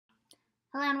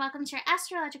Hello and welcome to your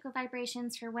astrological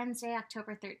vibrations for Wednesday,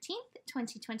 October 13th,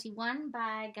 2021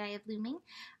 by Gaia Blooming.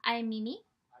 I'm Mimi.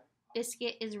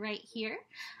 Biscuit is right here.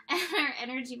 And our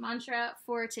energy mantra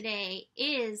for today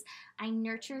is, I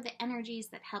nurture the energies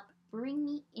that help bring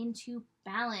me into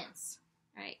balance.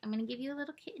 All right, I'm going to give you a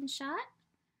little kitten shot.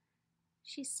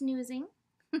 She's snoozing.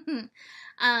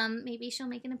 Maybe she'll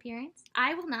make an appearance.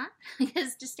 I will not,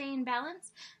 because to stay in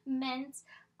balance meant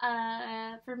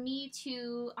for me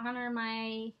to honor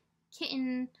my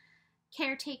kitten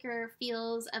caretaker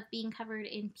feels of being covered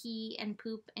in pee and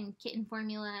poop and kitten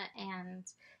formula and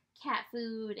cat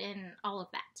food and all of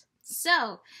that.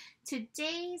 So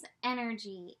today's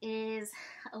energy is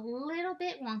a little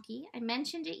bit wonky. I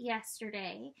mentioned it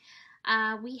yesterday.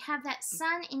 We have that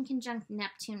Sun in conjunct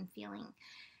Neptune feeling.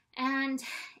 And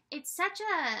it's such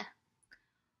a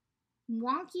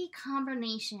wonky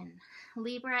combination,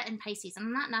 Libra and Pisces.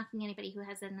 I'm not knocking anybody who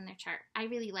has that in their chart. I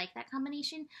really like that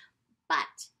combination,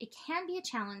 but it can be a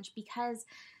challenge because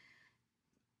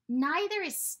neither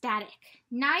is static.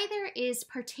 Neither is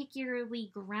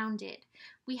particularly grounded.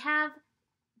 We have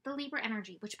the Libra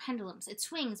energy, which pendulums. It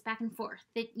swings back and forth.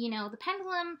 The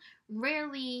pendulum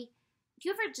rarely, if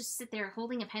you ever just sit there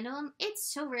holding a pendulum, it's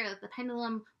so rare that the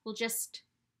pendulum will just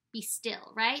be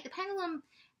still, right? The pendulum,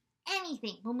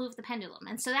 anything will move the pendulum.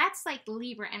 And so that's like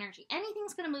Libra energy.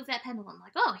 Anything's going to move that pendulum.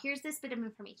 Like, oh, here's this bit of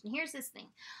information. Here's this thing.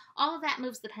 All of that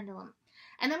moves the pendulum.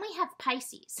 And then we have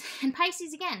Pisces. And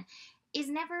Pisces, again, is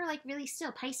never like really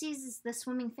still. Pisces is the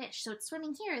swimming fish. So it's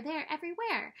swimming here, there,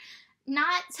 everywhere.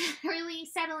 Not really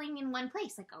settling in one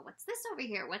place. Like, oh, what's this over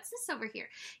here? What's this over here?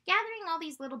 Gathering all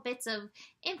these little bits of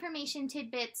information,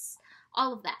 tidbits,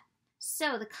 all of that.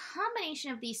 So the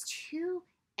combination of these two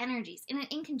energies in an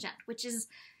inconjunct, which is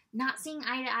not seeing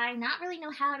eye to eye, not really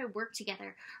know how to work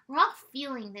together. We're all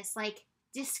feeling this like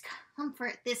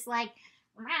discomfort, this like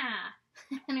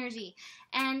energy.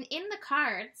 And in the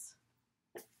cards,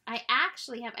 I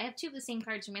have two of the same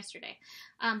cards from yesterday,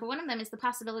 but one of them is the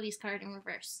possibilities card in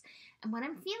reverse. And what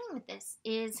I'm feeling with this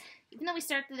is, even though we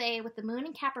start the day with the moon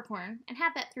in Capricorn and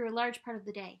have that through a large part of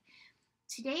the day,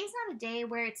 today is not a day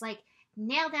where it's like,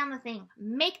 nail down the thing,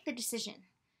 make the decision.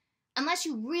 Unless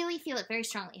you really feel it very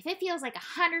strongly. If it feels like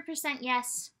 100%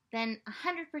 yes, then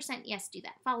 100% yes, do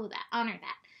that. Follow that. Honor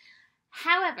that.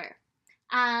 However,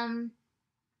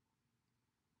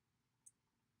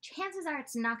 chances are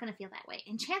it's not going to feel that way.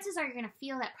 And chances are you're going to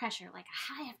feel that pressure. Like,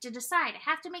 I have to decide. I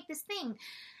have to make this thing.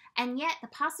 And yet, the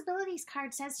possibilities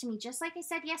card says to me, just like I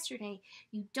said yesterday,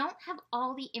 you don't have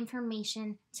all the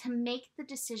information to make the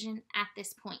decision at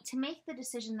this point. To make the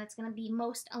decision that's going to be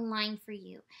most aligned for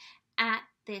you at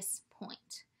this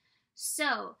point.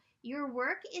 So your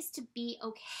work is to be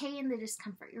okay in the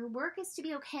discomfort. Your work is to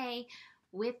be okay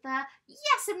with the,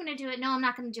 yes, I'm going to do it. No, I'm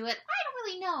not going to do it. I don't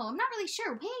really know. I'm not really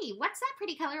sure. Hey, what's that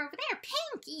pretty color over there?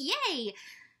 Pink. Yay.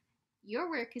 Your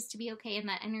work is to be okay in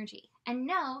that energy and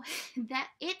know that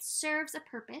it serves a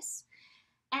purpose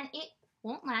and it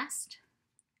won't last.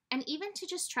 And even to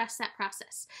just trust that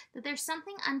process, that there's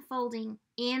something unfolding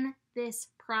in this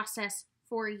process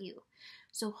for you.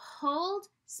 So hold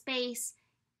space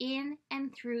in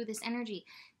and through this energy.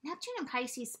 Neptune and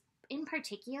Pisces in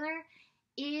particular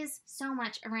is so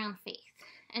much around faith.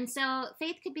 And so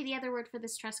faith could be the other word for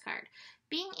this trust card.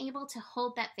 Being able to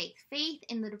hold that faith. Faith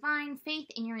in the divine, faith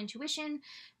in your intuition,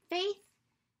 faith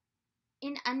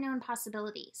in unknown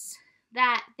possibilities.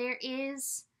 That there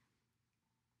is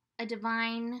a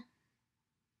divine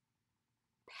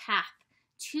path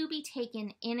to be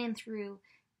taken in and through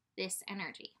this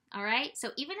energy. All right?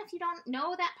 So even if you don't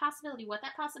know that possibility, what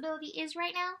that possibility is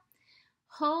right now,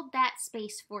 hold that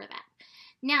space for that.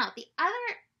 Now, the other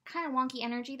kind of wonky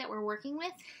energy that we're working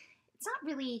with, it's not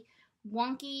really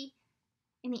wonky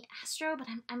in the astro, but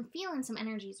I'm feeling some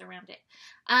energies around it.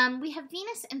 We have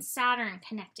Venus and Saturn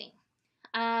connecting.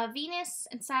 Venus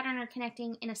and Saturn are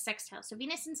connecting in a sextile. So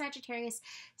Venus in Sagittarius,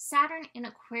 Saturn in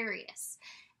Aquarius.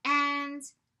 And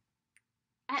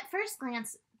at first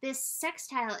glance, this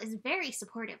sextile is very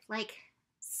supportive. Like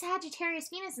Sagittarius,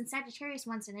 Venus and Sagittarius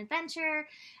wants an adventure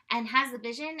and has the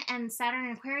vision, and Saturn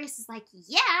and Aquarius is like,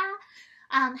 yeah.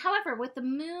 However, with the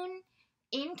moon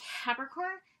in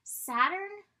Capricorn, Saturn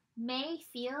may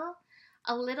feel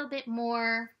a little bit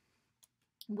more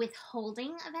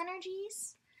withholding of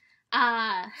energies.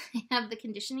 I have the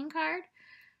conditioning card,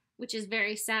 which is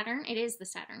very Saturn. It is the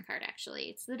Saturn card, actually.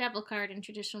 It's the Devil card in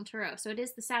traditional Tarot, so it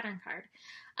is the Saturn card.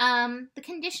 The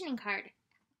conditioning card,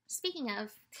 speaking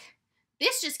of,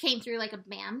 this just came through like a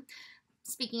bam.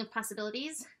 Speaking of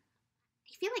possibilities,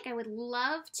 I feel like I would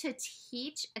love to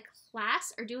teach a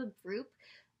class or do a group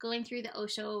going through the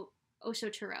Osho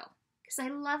Tarot. because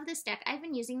I love this deck. I've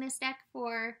been using this deck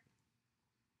for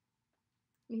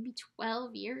maybe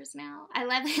 12 years now. I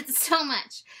love it so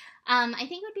much. I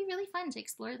think it would be really fun to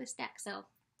explore this deck. So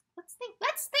let's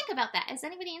think about that. Is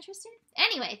anybody interested?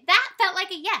 Anyway, that felt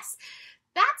like a yes.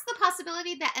 That's the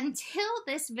possibility that until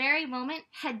this very moment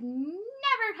had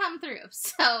never come through.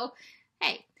 So,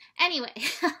 hey, anyway,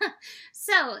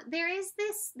 so there is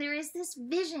this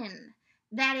vision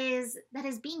that is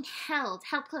being held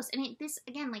close. And this,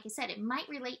 again, like I said, it might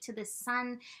relate to this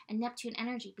Sun and Neptune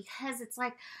energy, because it's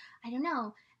like, I don't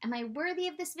know, am I worthy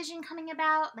of this vision coming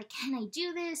about? Like, can I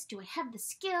do this? Do I have the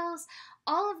skills?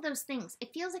 All of those things.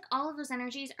 It feels like all of those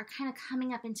energies are kind of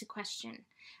coming up into question.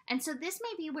 And so this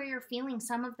may be where you're feeling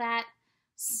some of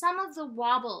the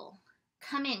wobble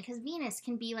come in, because Venus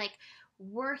can be like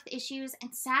worth issues,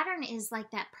 and Saturn is like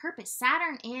that purpose.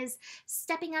 Saturn is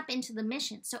stepping up into the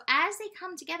mission. So as they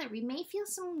come together, we may feel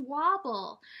some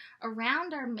wobble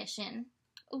around our mission.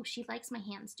 Oh, she likes my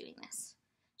hands doing this.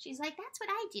 She's like, that's what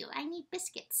I do. I need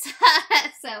biscuits.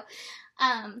 So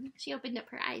she opened up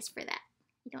her eyes for that.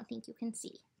 I don't think you can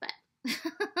see, but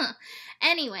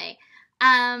anyway,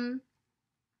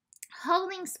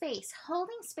 holding space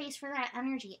for that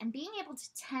energy, and being able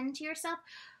to tend to yourself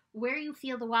where you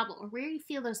feel the wobble, or where you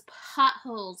feel those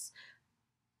potholes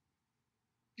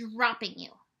dropping you,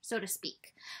 so to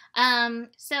speak.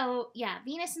 So yeah,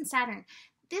 Venus and Saturn.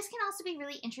 This can also be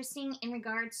really interesting in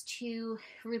regards to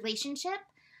relationship.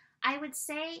 I would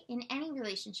say in any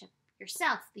relationship,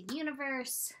 yourself, the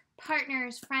universe,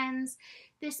 partners, friends,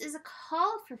 this is a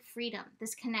call for freedom,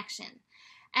 this connection.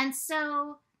 And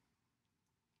so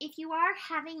if you are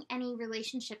having any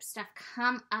relationship stuff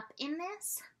come up in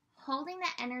this, holding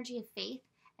that energy of faith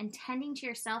and tending to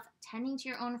yourself, tending to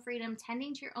your own freedom,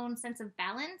 tending to your own sense of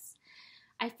balance,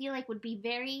 I feel like would be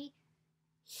very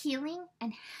healing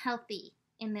and healthy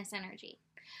in this energy.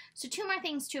 So 2 more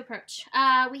things to approach.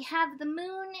 We have the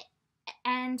moon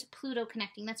and Pluto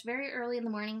connecting. That's very early in the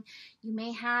morning. You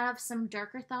may have some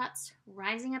darker thoughts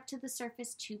rising up to the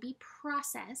surface to be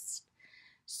processed.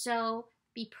 So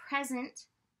be present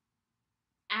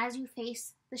as you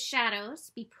face the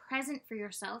shadows. Be present for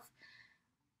yourself.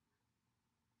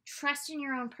 Trust in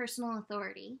your own personal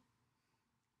authority.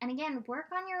 And again, work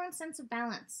on your own sense of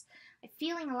balance. I'm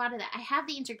feeling a lot of that. I have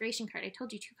the integration card. I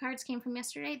told you 2 cards came from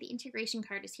yesterday. The integration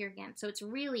card is here again. So it's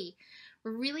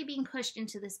we're really being pushed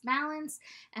into this balance.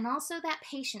 And also that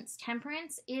patience.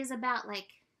 Temperance is about like,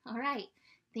 all right,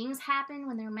 things happen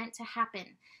when they're meant to happen.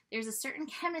 There's a certain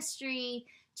chemistry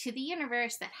to the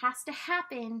universe that has to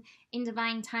happen in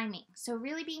divine timing. So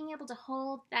really being able to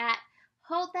hold that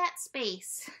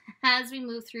space as we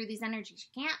move through these energies.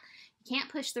 You can't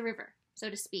push the river, so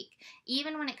to speak,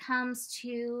 even when it comes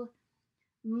to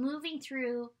moving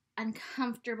through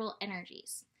uncomfortable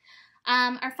energies.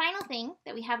 Our final thing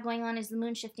that we have going on is the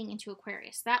moon shifting into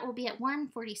Aquarius. That will be at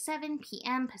 1:47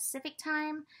 p.m. Pacific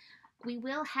time. We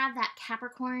will have that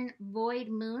Capricorn void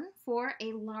moon for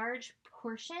a large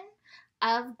portion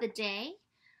of the day.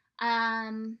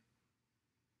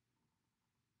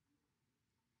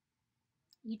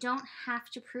 You don't have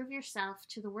to prove yourself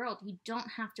to the world. You don't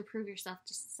have to prove yourself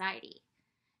to society.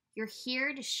 You're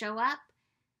here to show up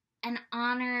and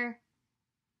honor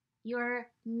your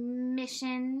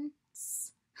missions.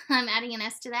 I'm adding an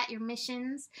S to that. Your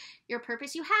missions, your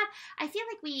purpose. I feel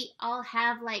like we all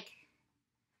have like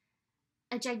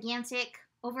a gigantic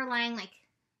overlying like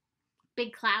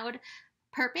big cloud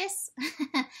purpose,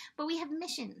 but we have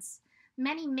missions,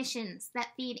 many missions that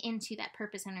feed into that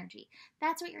purpose energy.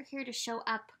 That's what you're here to show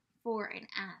up for and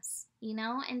as, you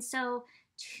know? And so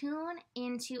tune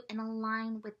into and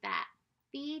align with that.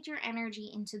 Feed your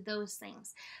energy into those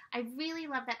things. I really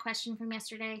love that question from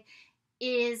yesterday.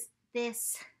 Is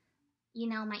this,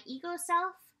 my ego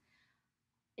self?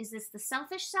 Is this the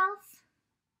selfish self?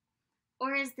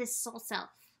 Or is this soul self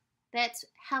that's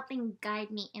helping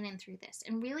guide me in and through this?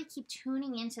 And really keep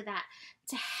tuning into that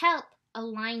to help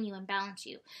align you and balance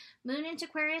you. Moon into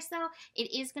Aquarius, though,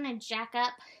 it is going to jack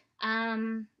up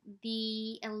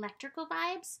the electrical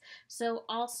vibes. So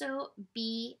also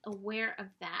be aware of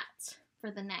that for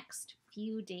the next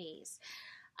few days.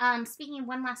 Speaking of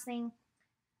one last thing,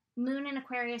 Moon in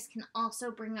Aquarius can also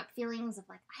bring up feelings of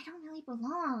like, I don't really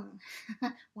belong.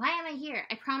 Why am I here?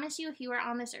 I promise you, if you are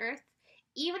on this earth,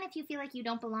 even if you feel like you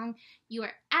don't belong, you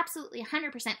are absolutely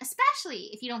 100%, especially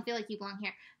if you don't feel like you belong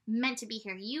here, meant to be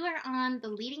here. You are on the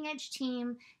leading edge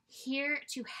team, here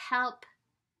to help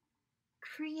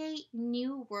create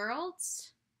new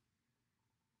worlds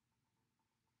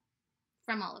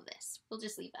from all of this. We'll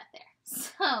just leave that there.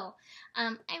 So,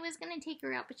 I was going to take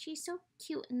her out, but she's so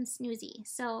cute and snoozy.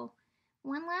 So,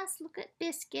 one last look at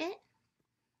Biscuit.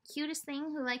 cutest thing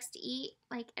who likes to eat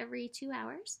like every 2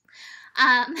 hours.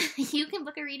 You can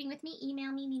book a reading with me.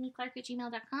 Email me,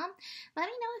 mimiclark@gmail.com. Let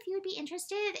me know if you would be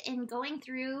interested in going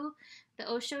through the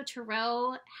Osho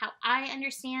Tarot, how I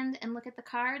understand and look at the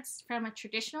cards from a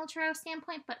traditional tarot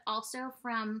standpoint, but also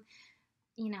from,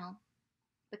 you know,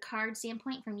 the card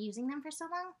standpoint from using them for so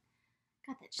long.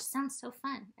 God, that just sounds so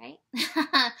fun, right?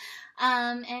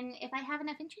 And if I have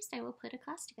enough interest, I will put a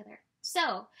class together.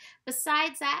 So,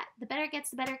 besides that, the better it gets,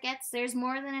 the better it gets. There's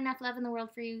more than enough love in the world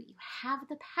for you. You have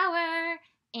the power.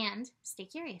 And stay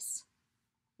curious.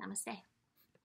 Namaste.